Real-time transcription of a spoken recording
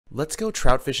Let's go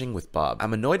trout fishing with Bob.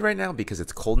 I'm annoyed right now because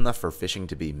it's cold enough for fishing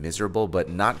to be miserable, but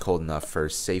not cold enough for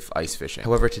safe ice fishing.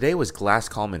 However, today was glass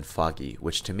calm and foggy,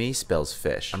 which to me spells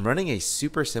fish. I'm running a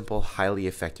super simple, highly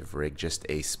effective rig, just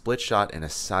a split shot and a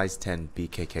size 10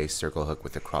 BKK circle hook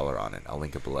with a crawler on it. I'll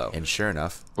link it below. And sure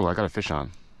enough, Oh, I got a fish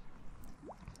on.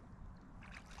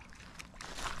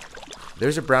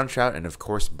 there's a brown trout, and of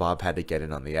course Bob had to get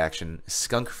in on the action.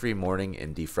 Skunk-free morning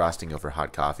and defrosting over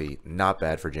hot coffee. Not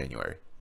bad for January.